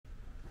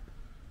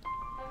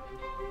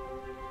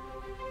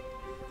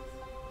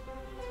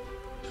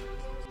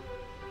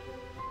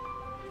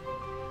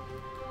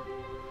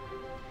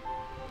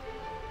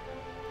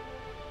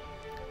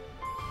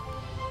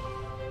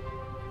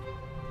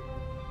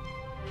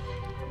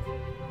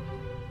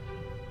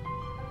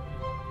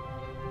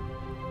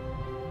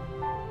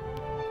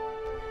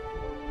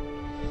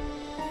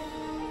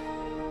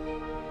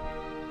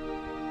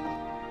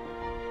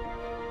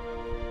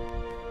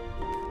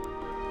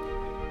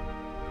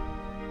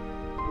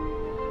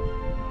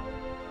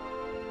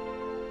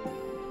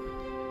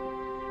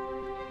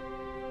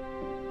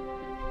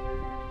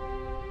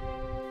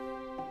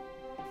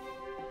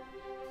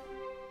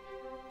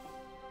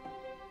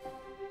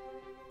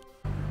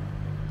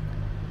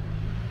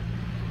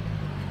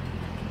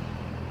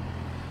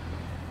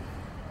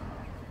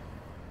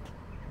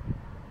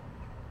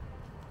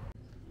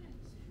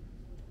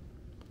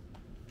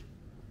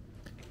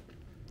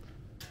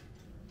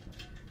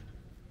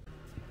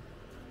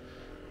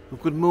Well,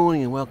 good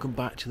morning and welcome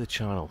back to the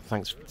channel.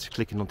 Thanks for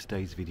clicking on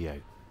today's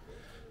video.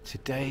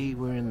 Today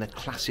we're in the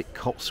classic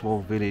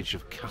Cotswold village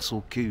of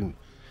Castle Combe,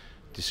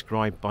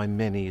 described by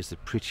many as the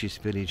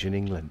prettiest village in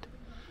England.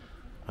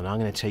 And I'm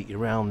going to take you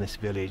around this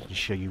village and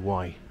show you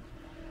why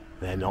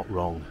they're not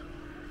wrong.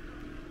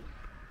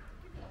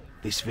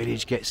 This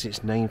village gets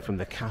its name from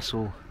the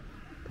castle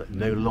that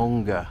no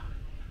longer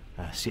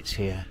sits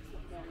here,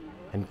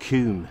 and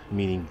combe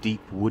meaning deep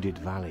wooded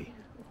valley.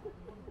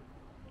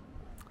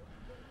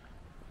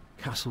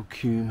 Castle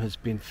Combe has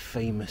been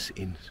famous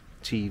in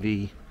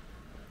TV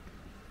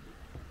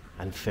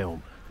and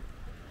film,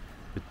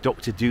 with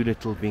Dr.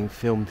 Dolittle being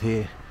filmed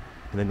here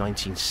in the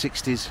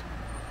 1960s,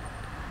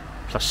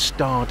 plus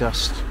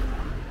Stardust,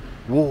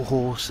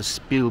 Warhorse, a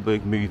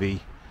Spielberg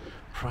movie,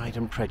 Pride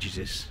and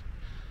Prejudice,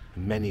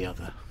 and many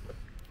other.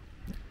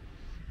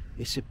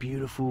 It's a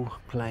beautiful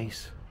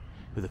place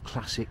with a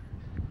classic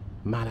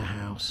manor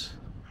house,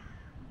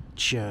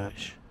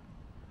 church,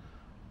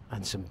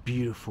 and some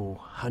beautiful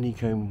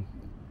honeycomb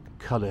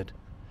coloured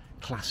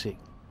classic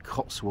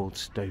Cotswold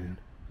stone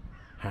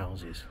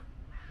houses.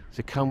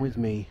 So come with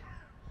me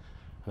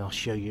and I'll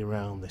show you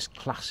around this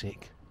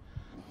classic,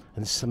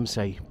 and some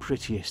say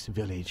prettiest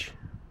village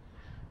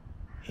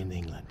in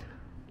England.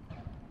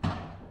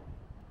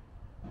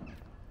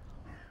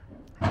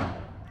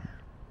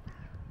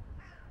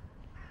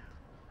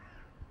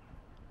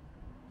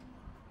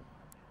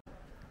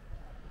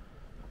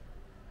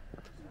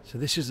 So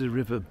this is the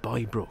river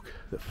Bybrook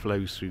that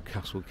flows through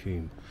Castle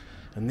Combe,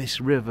 and this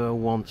river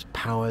once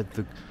powered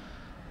the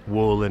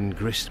wool and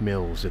grist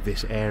mills of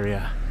this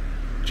area,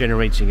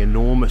 generating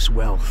enormous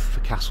wealth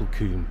for Castle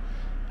Combe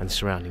and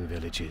surrounding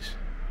villages.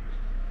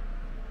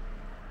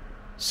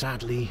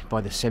 Sadly,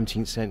 by the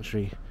 17th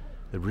century,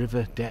 the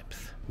river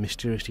depth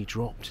mysteriously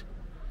dropped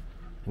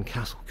and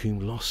Castle Combe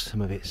lost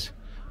some of its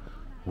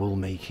wool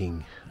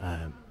making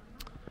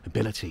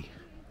ability.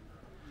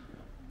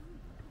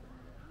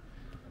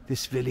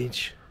 This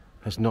village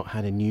has not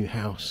had a new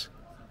house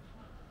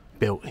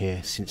built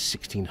here since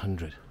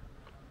 1600.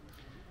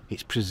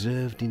 It's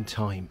preserved in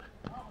time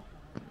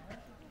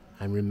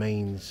and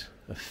remains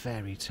a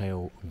fairy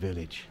tale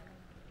village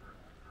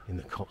in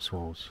the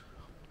Cotswolds.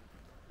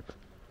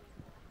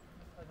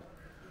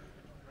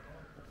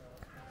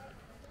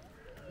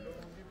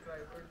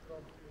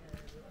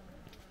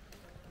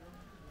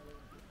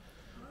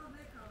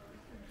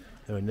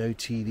 There are no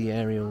TV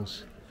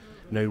aerials,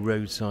 no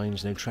road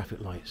signs, no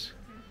traffic lights.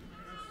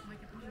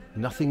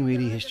 Nothing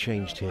really has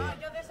changed here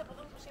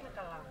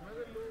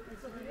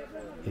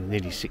in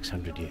nearly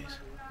 600 years.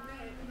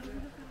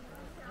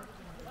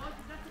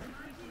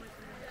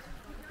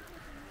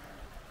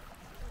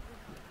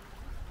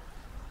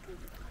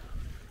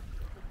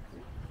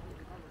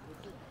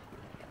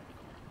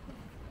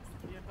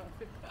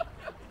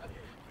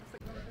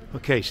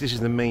 Okay, so this is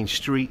the main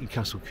street in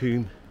Castle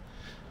Combe.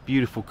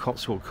 Beautiful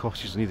Cotswold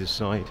cottages on either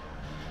side.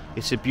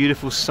 It's a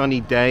beautiful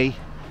sunny day.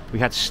 We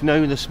had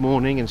snow this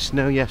morning and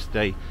snow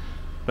yesterday,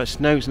 but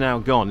snow's now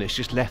gone. It's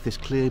just left this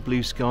clear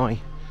blue sky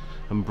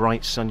and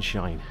bright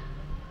sunshine.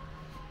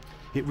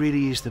 It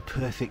really is the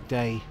perfect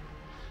day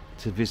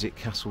to visit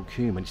Castle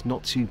Combe, and it's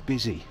not too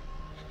busy.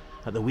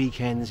 At the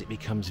weekends it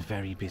becomes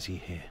very busy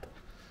here,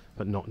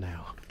 but not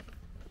now.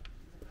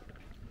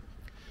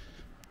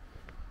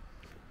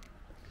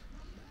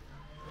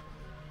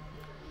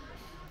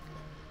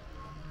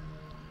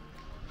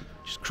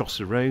 Just cross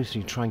the road so you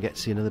can try and get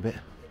to see another bit.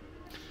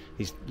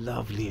 These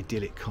lovely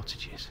idyllic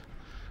cottages.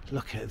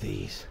 Look at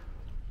these.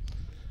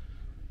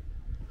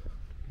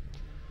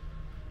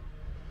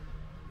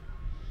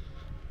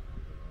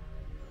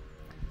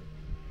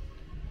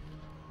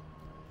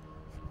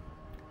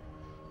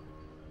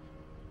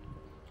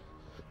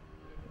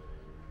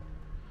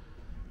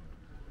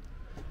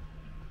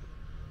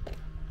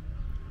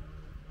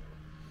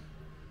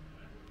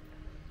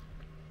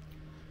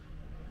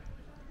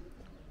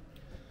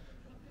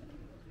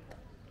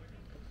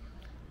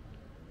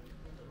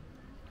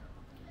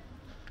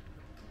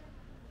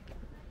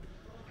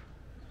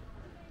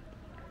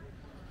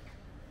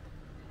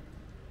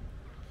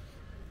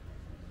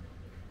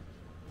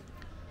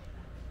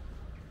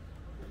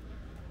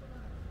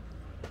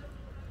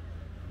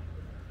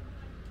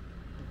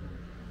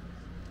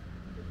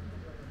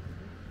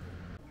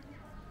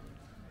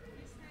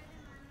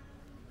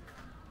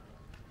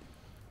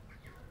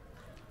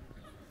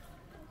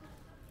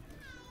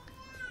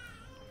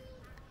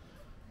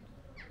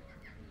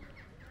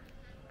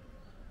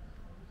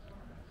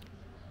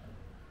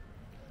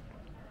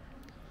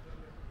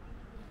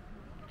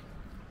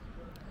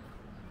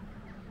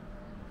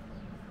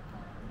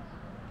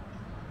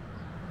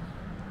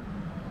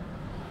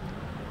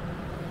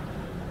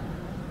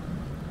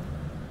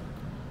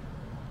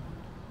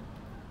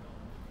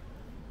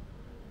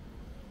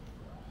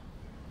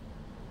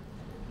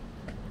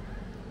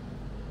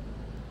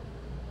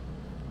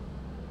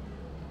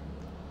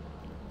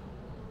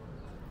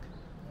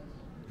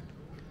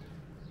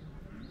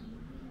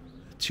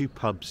 two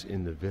pubs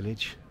in the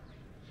village.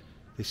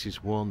 This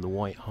is one, the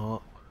White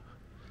Hart.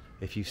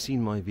 If you've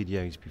seen my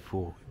videos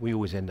before, we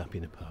always end up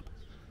in a pub.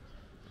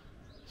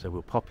 So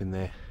we'll pop in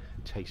there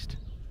and taste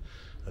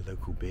a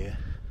local beer.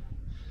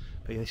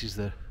 But yeah, this is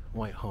the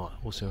White Hart,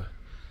 also a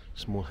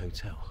small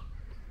hotel.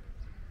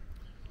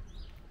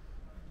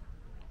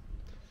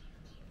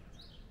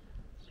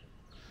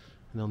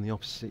 And on the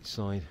opposite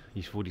side,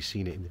 you've already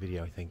seen it in the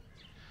video I think,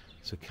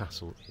 it's a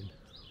Castle Inn.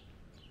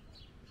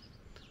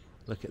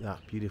 Look at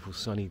that beautiful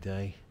sunny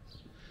day.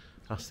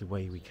 That's the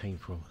way we came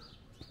from.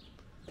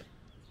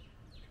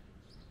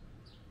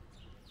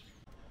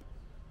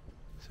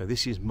 So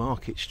this is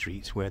Market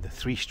Street, where the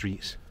three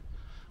streets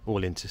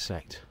all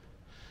intersect.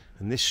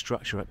 And this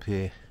structure up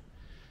here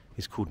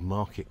is called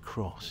Market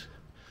Cross,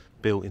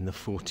 built in the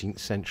 14th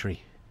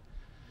century.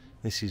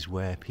 This is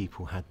where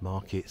people had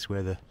markets,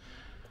 where the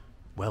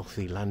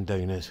wealthy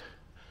landowners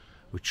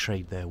would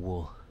trade their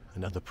wool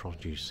and other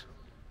produce.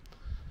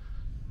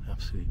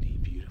 Absolutely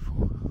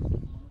beautiful.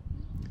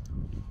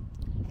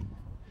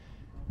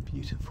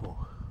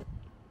 Beautiful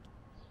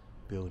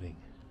building.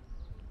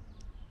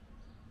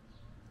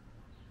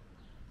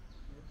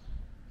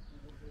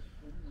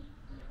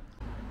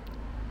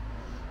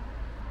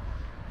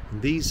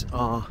 And these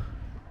are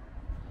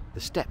the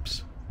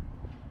steps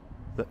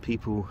that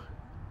people,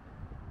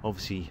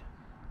 obviously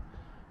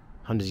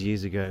hundreds of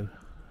years ago,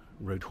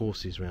 rode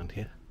horses around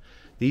here.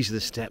 These are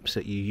the steps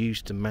that you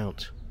used to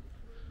mount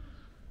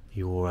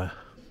your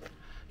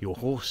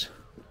horse,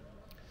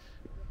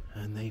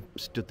 and they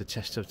stood the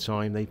test of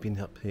time. They've been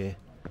up here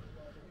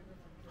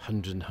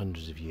hundreds and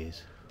hundreds of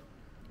years.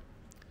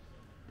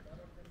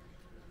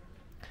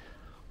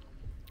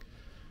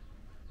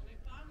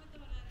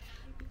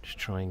 Just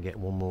try and get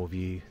one more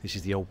view. This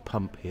is the old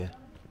pump here.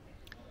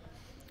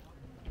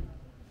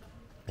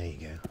 There you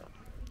go.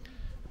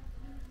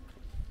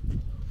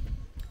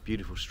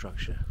 Beautiful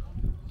structure.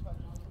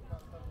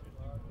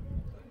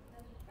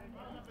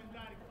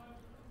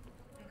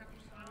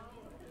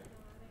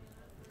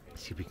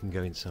 Let's see if we can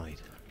go inside.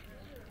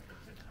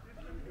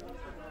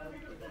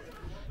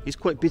 It's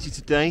quite busy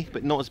today,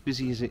 but not as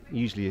busy as it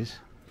usually is.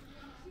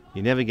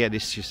 You never get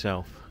this to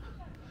yourself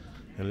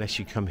unless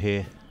you come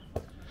here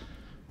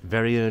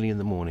very early in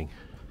the morning.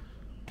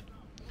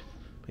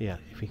 But yeah,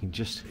 if we can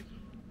just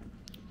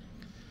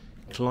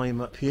climb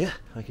up here,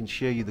 I can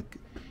show you the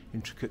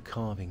intricate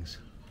carvings.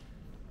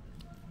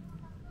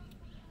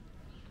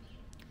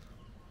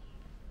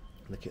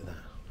 Look at that.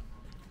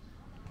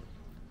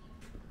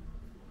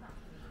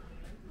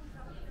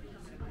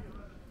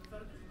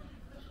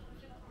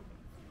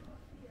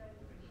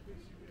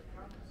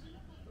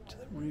 To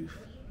the roof.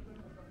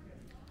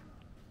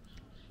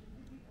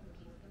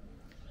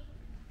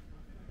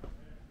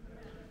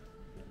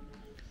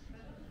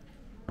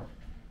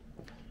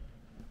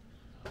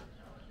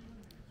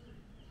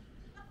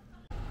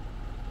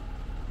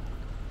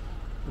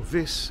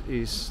 This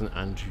is St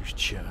Andrew's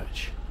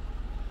Church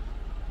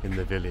in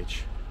the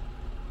village.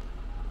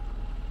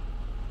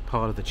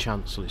 Part of the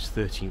chancel is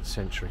 13th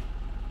century,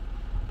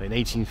 but in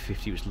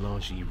 1850 it was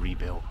largely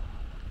rebuilt.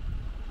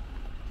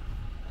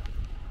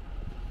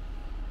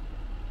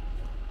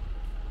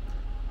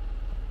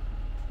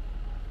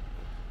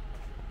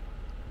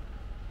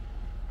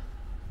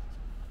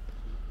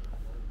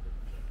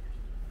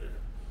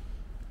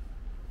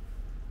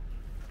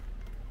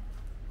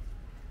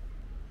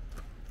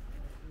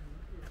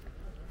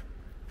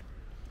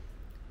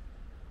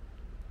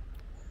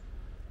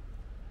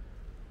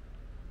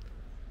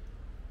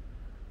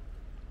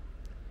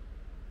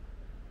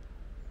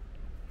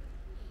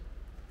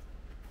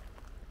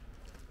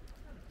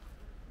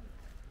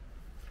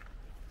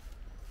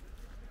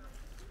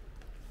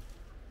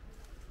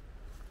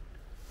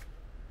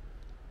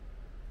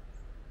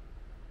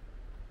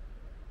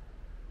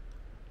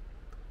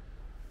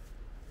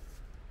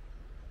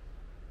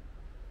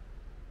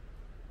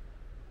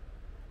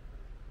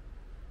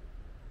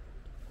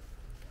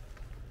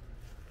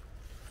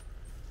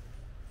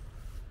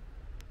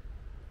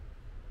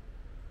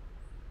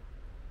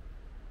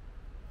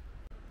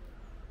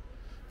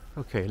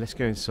 Okay, let's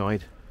go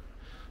inside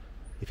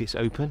if it's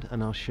open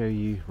and I'll show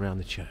you around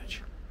the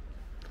church.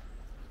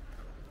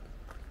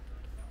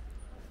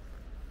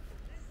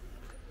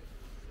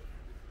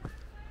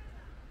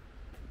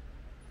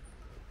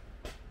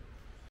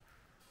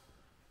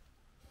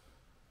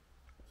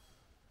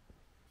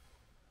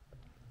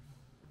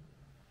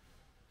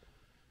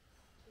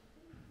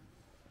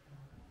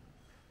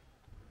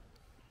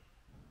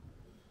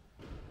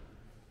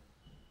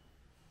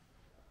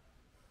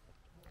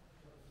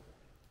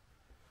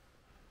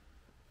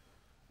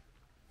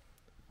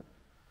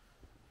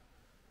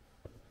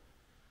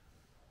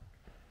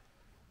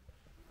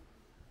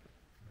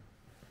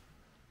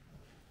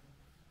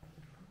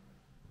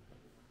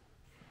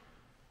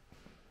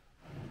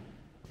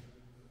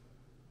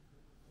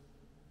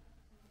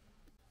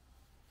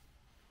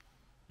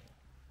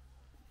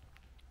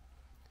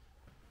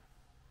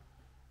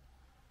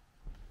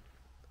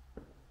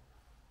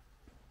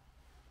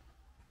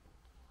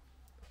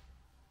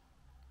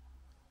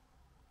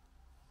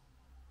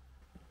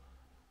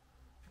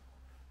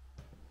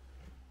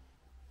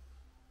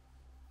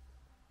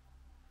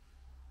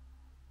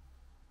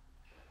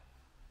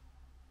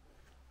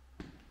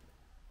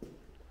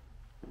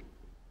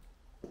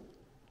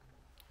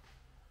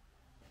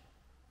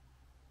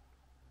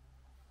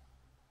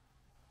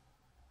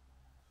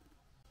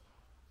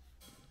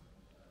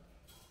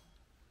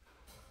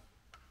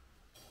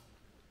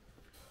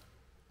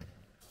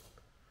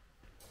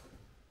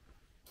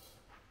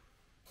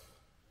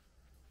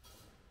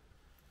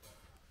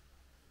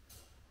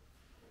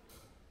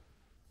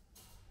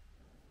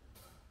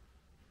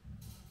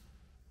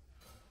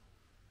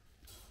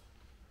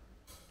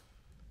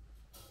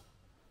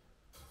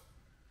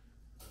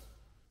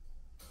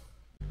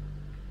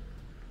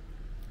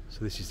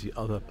 So this is the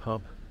other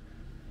pub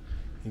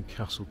in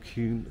Castle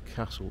Combe, the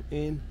Castle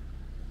Inn.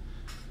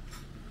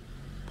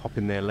 Pop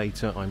in there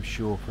later, I'm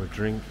sure, for a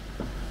drink.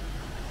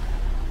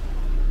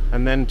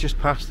 And then just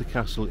past the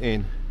Castle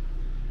Inn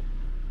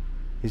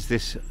is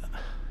this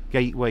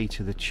gateway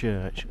to the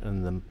church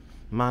and the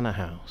manor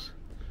house.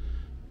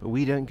 But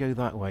we don't go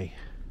that way.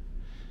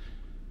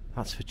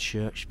 That's for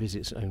church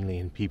visits only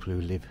and people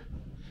who live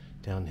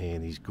down here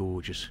in these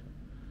gorgeous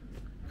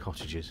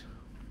cottages.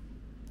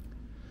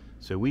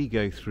 So we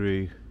go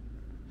through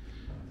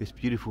this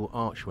beautiful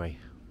archway,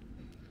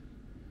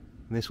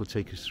 and this will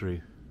take us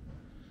through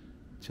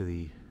to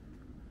the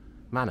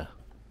manor.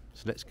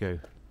 So let's go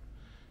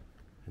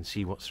and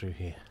see what's through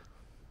here.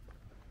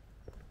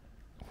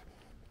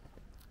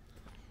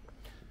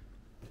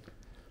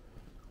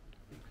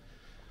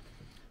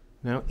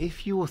 Now,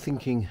 if you're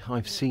thinking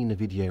I've seen a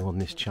video on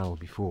this channel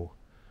before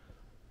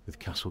with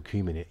Castle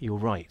Combe in it, you're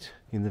right.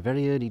 In the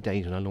very early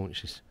days when I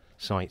launched this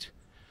site,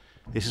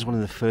 this is one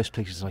of the first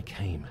places I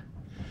came.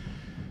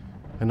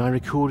 And I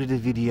recorded a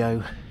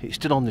video, it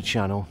stood on the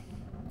channel.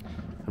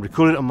 I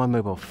recorded it on my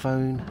mobile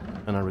phone,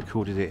 and I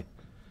recorded it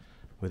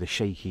with a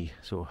shaky,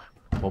 sort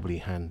of wobbly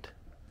hand.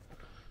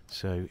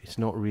 So it's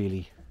not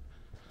really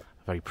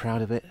very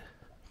proud of it.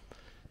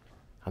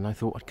 And I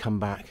thought I'd come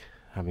back,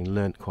 having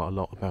learnt quite a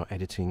lot about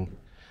editing.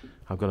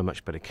 I've got a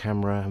much better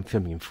camera, I'm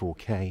filming in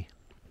 4K.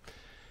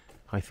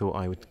 I thought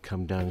I would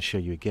come down and show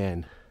you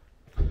again.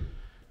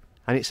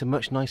 And it's a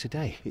much nicer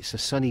day. It's a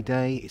sunny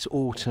day, it's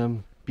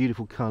autumn,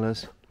 beautiful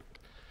colours.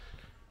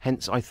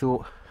 Hence I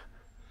thought,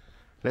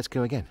 let's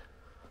go again.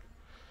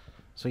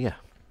 So yeah,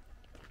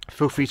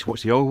 feel free to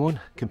watch the old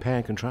one, compare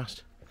and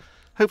contrast.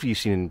 Hopefully you've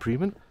seen an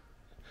improvement.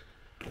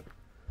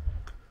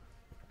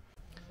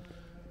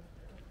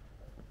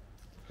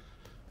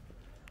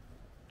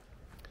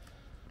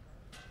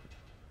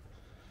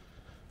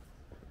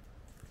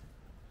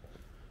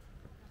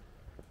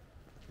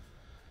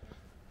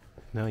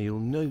 Now you'll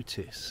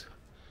notice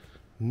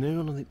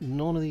none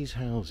of these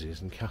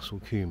houses in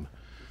Castle Combe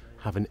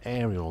have an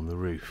aerial on the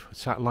roof, a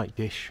satellite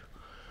dish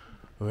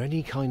or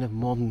any kind of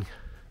modern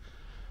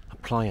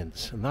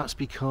appliance, and that's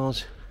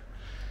because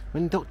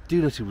when Dr.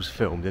 Dolittle was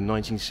filmed in the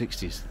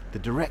 1960s, the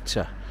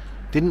director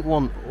didn't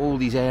want all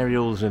these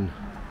aerials and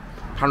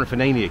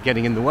paraphernalia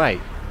getting in the way,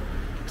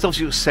 because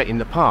obviously it was set in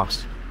the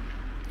past.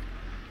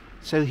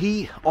 So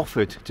he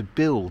offered to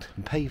build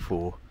and pay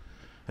for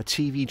a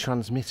TV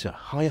transmitter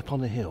high up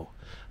on a hill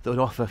that would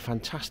offer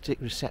fantastic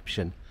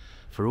reception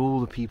for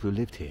all the people who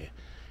lived here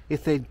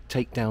if they'd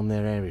take down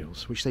their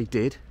aerials, which they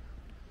did.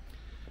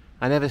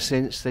 And ever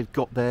since, they've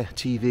got their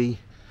TV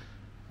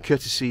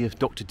courtesy of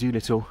Dr.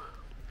 Dolittle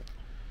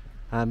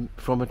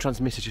from a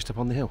transmitter just up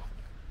on the hill.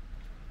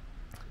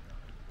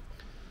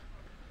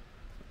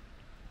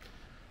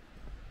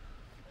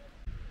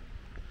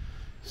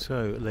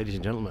 So, ladies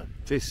and gentlemen,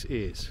 this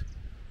is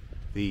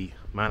the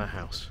manor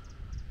house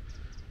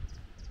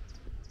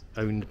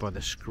owned by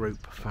the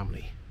Scrope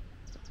family,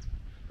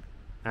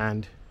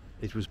 and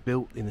it was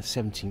built in the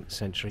 17th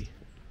century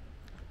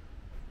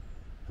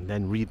and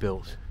then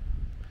rebuilt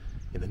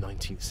in the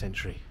 19th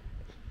century.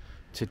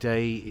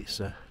 Today it's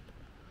a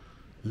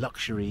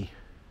luxury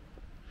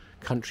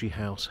country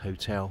house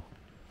hotel,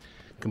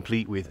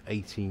 complete with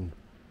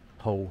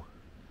 18-hole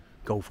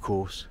golf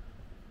course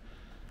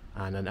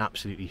and an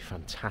absolutely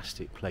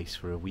fantastic place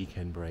for a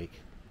weekend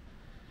break.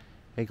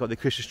 They've got the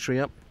Christmas tree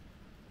up,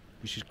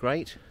 which is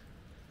great.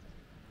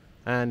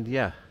 And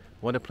yeah,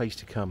 what a place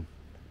to come,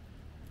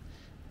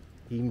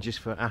 even just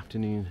for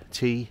afternoon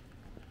tea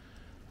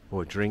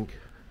or a drink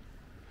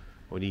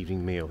or an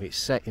evening meal. It's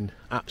set in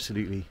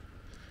absolutely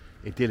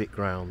idyllic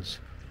grounds.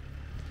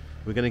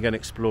 We're going to go and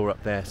explore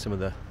up there some of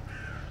the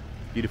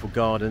beautiful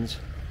gardens,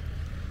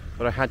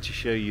 but I had to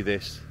show you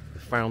this, the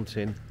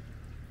fountain,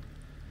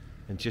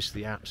 and just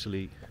the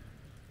absolute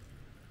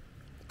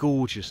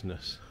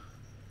gorgeousness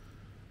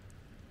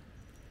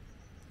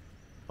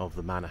of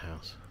the manor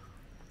house.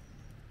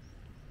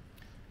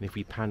 And if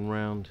we pan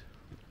round,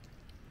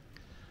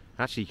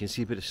 actually you can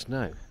see a bit of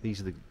snow. These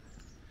are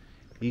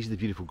the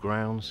beautiful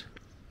grounds.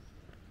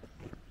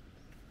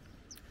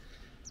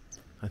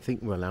 I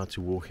think we're allowed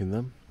to walk in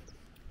them.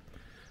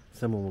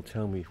 Someone will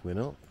tell me if we're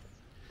not.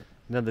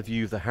 Another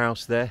view of the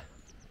house there.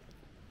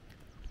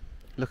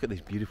 Look at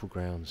these beautiful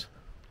grounds.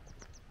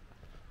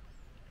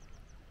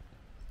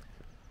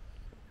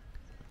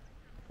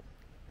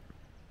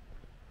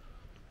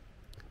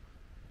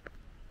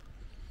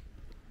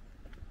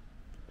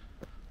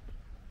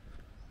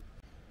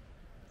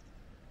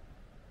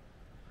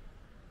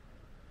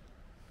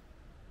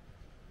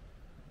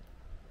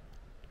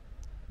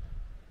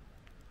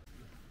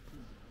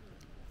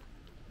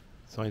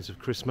 Signs of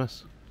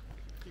Christmas.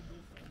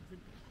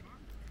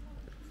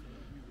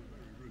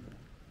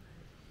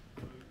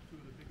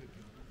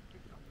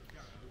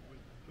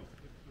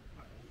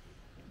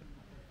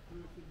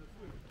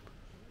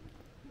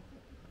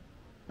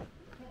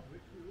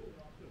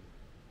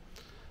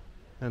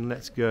 And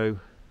let's go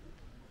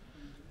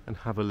and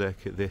have a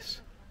look at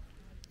this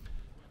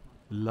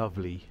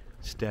lovely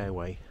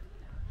stairway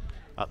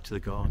up to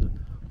the garden.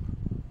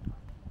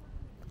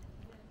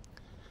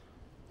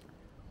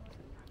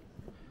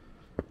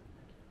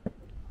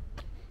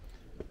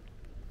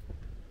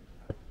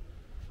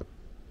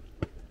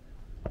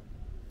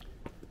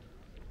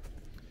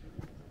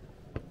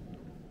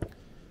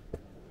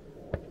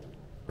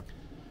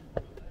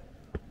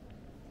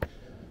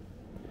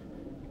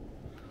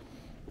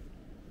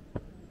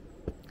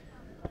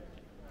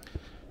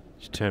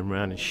 Just turn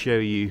around and show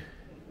you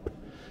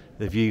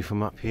the view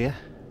from up here.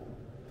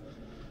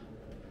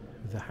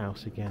 The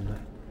house again there.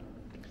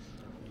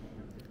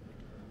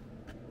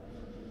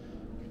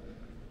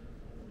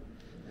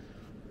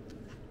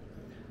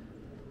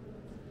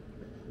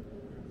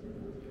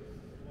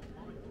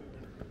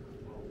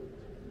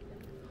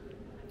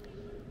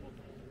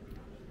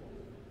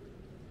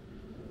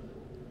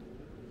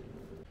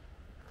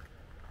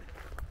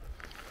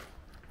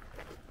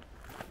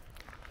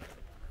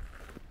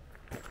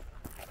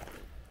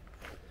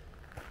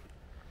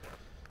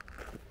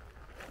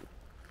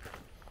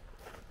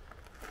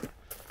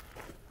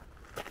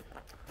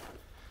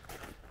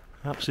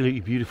 Absolutely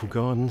beautiful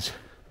gardens.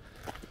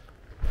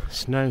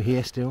 Snow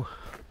here still.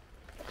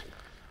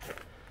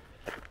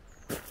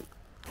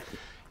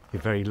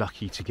 You're very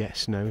lucky to get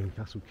snow in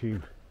Castle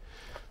Combe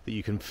that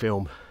you can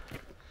film.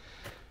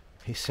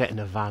 It's set in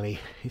a valley,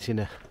 it's in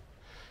a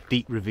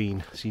deep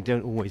ravine, so you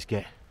don't always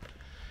get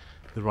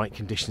the right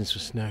conditions for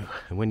snow,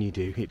 and when you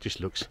do, it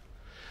just looks,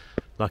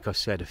 like I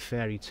said, a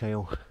fairy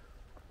tale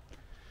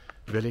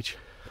village.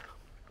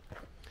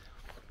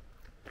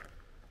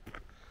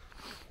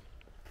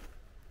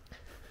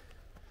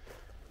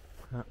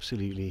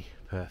 Absolutely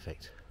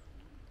perfect.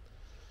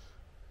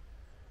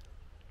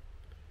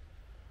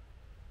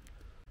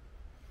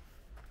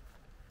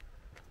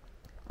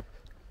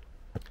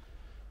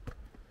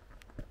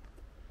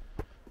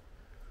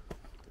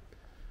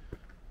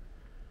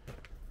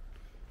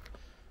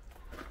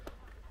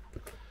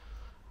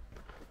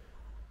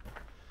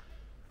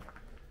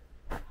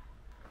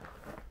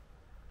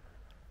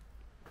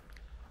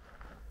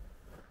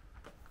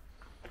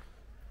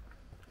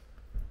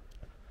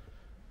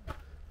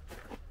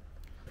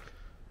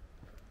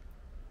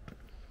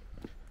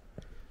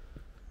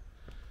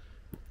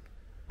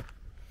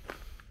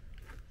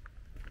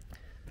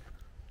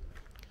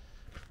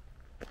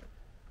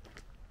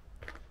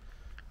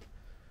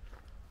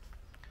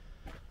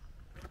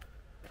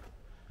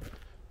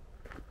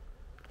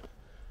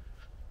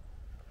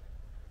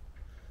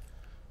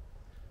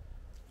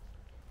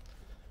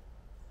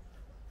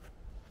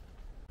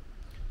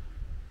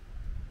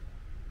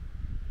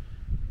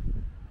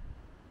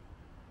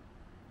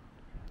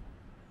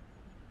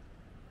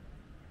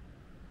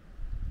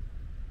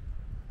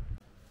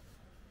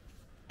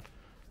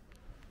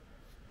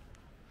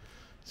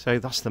 So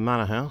that's the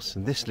manor house,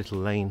 and this little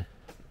lane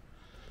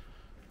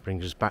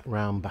brings us back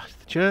round back to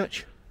the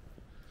church,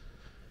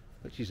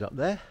 which is up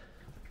there,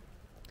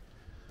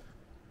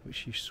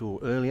 which you saw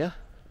earlier,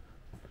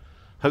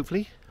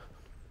 hopefully.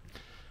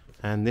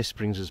 And this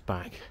brings us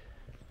back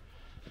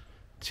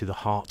to the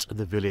heart of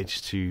the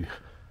village, to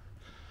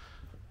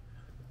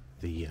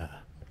the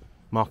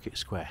market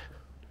square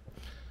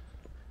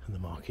and the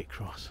market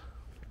cross.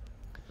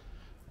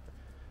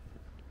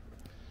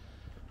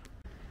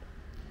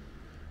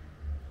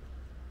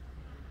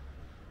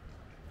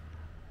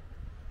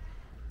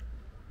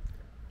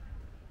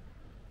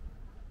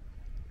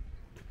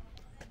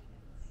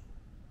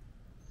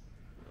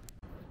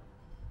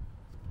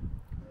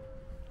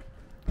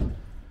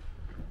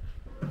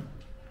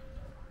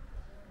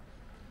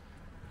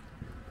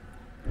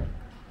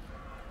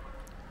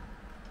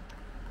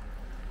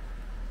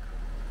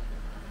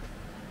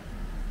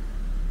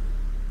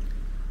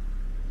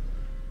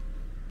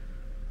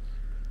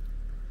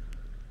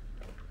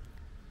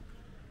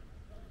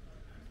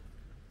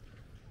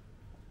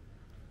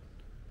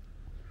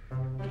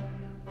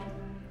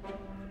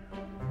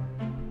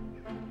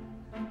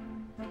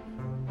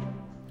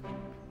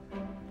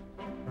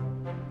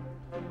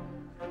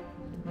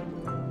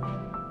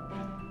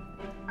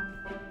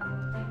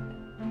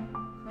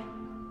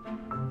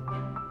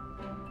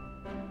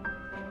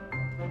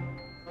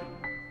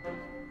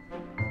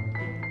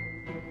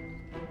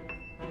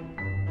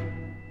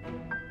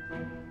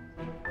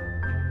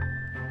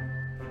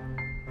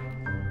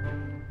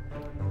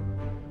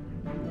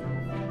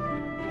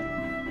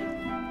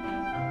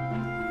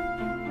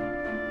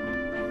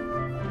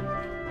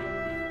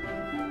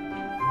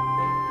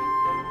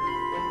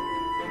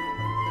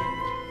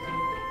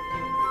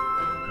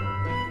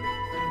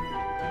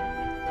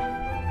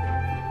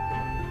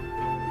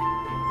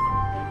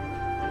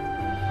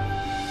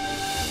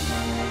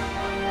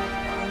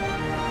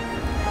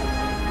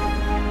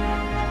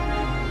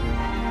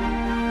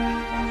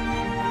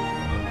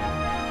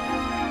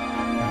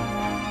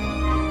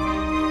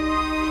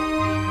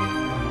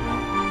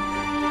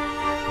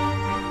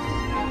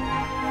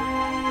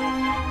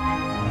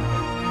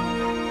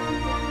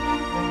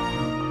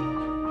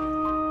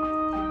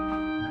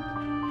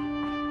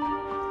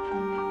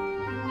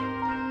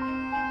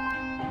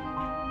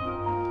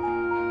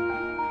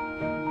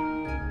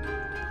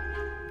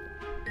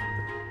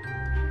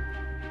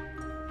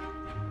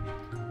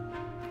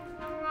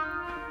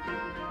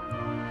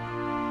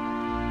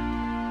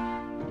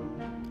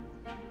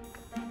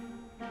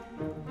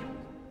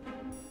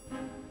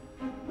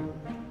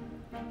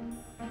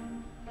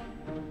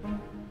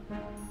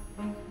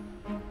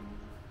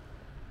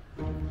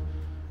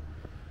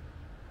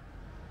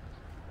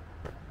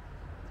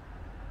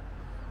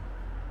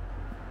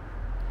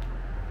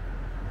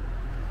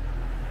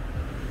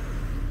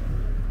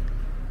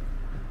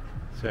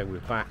 So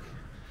we're back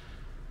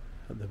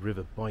at the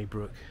river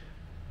Bybrook,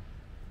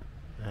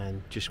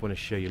 and just want to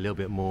show you a little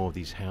bit more of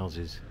these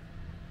houses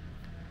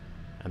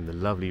and the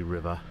lovely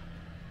river,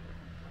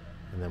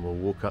 and then we'll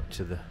walk up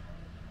to the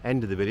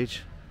end of the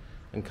village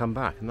and come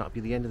back, and that'll be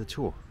the end of the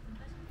tour.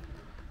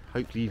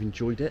 Hopefully you've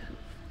enjoyed it.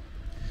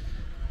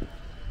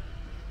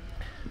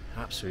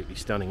 Absolutely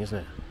stunning, isn't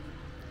it?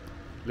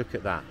 Look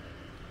at that.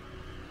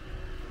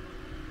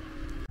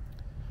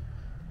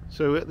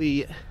 So at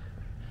the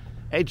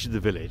edge of the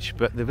village,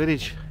 but the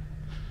village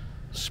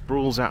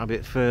sprawls out a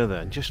bit further,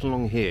 and just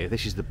along here,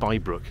 this is the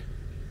Bybrook.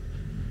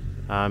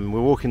 We're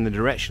walking in the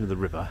direction of the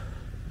river,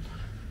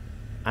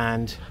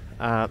 and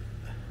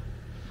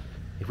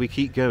if we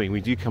keep going,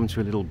 we do come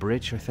to a little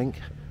bridge, I think.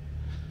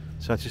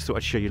 So I just thought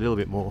I'd show you a little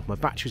bit more. My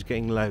battery's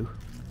getting low,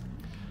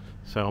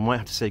 so I might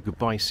have to say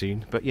goodbye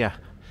soon, but yeah.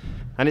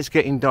 And it's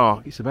getting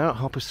dark. It's about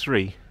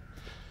 3:30,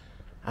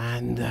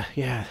 and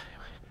yeah,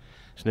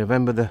 it's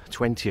November the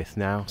 20th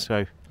now,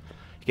 so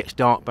it gets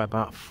dark by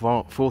about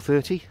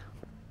 4:30.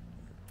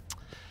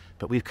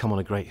 But we've come on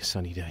a great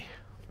sunny day.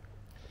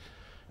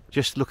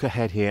 Just look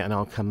ahead here and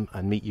I'll come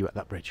and meet you at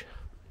that bridge.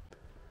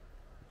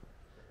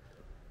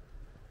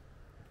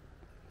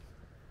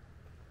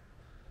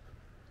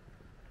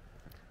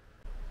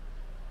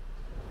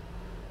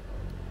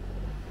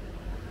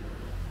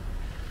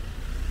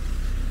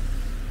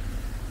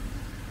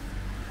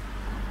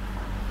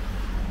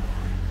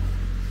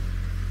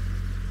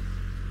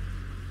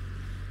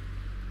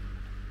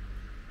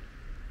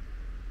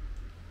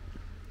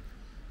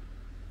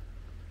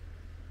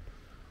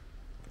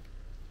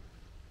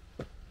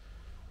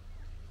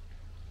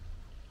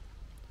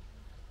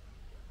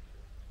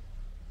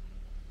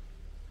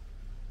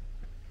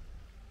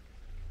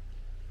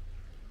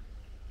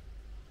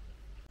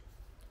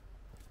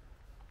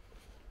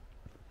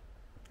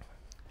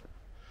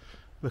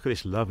 Look at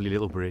this lovely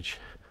little bridge.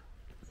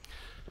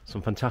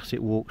 Some fantastic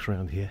walks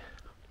around here.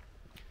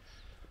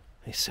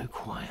 It's so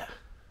quiet.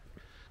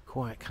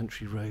 Quiet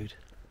country road.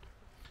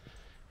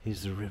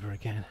 Here's the river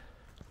again.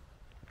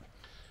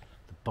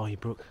 The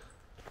Bybrook.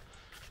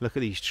 Look at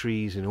these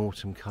trees in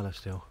autumn colour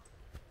still.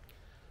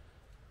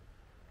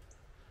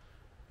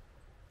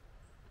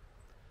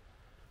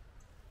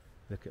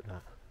 Look at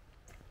that.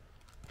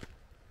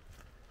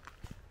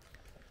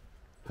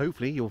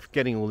 Hopefully you're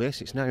getting all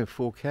this. It's now in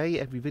 4K,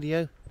 every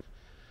video.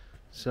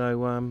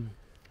 So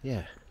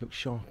yeah, looks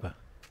sharper.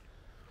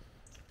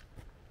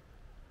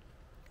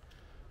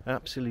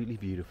 Absolutely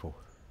beautiful.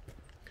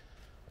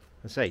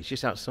 I say it's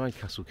just outside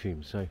Castle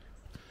Combe, so a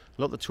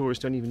lot of the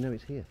tourists don't even know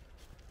it's here.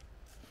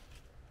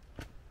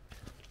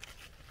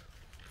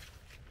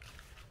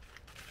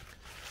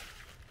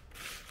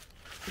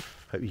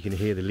 Hope you can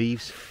hear the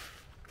leaves.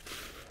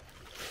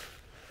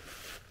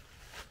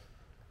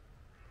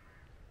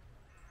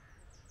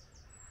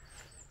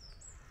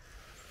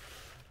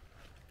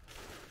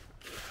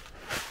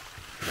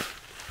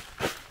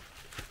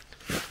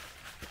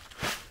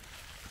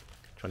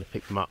 Trying to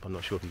pick them up, I'm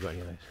not sure if you've got any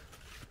of those.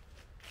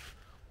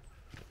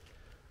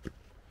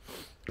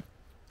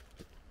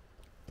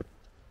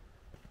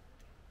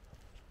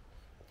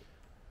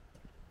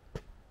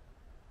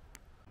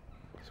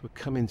 So we're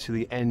coming to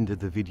the end of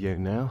the video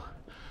now.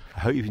 I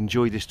hope you've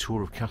enjoyed this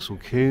tour of Castle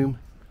Combe.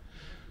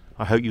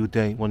 I hope you'll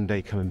one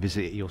day come and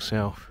visit it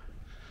yourself,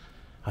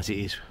 as it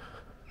is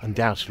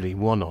undoubtedly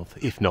one of,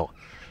 if not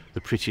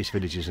the prettiest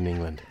villages in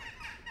England.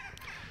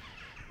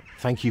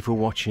 Thank you for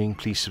watching.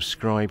 Please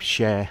subscribe,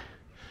 share,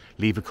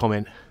 leave a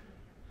comment,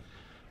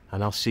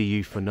 and I'll see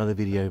you for another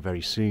video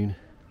very soon,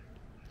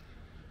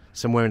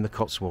 somewhere in the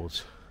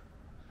Cotswolds.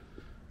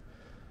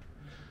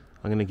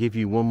 I'm going to give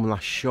you one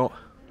last shot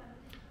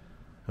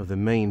of the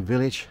main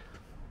village.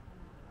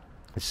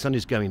 The sun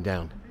is going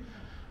down,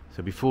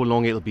 so before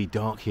long it'll be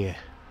dark here,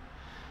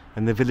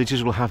 and the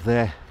villagers will have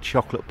their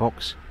chocolate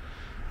box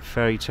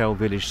fairy tale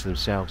village to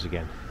themselves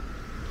again.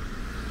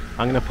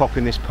 I'm going to pop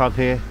in this pub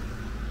here,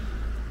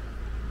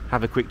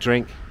 have a quick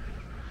drink,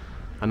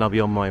 and I'll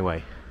be on my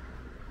way.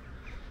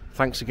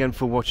 Thanks again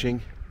for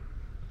watching.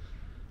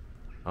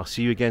 I'll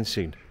see you again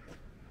soon.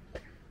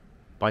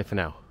 Bye for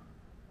now.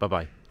 Bye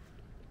bye.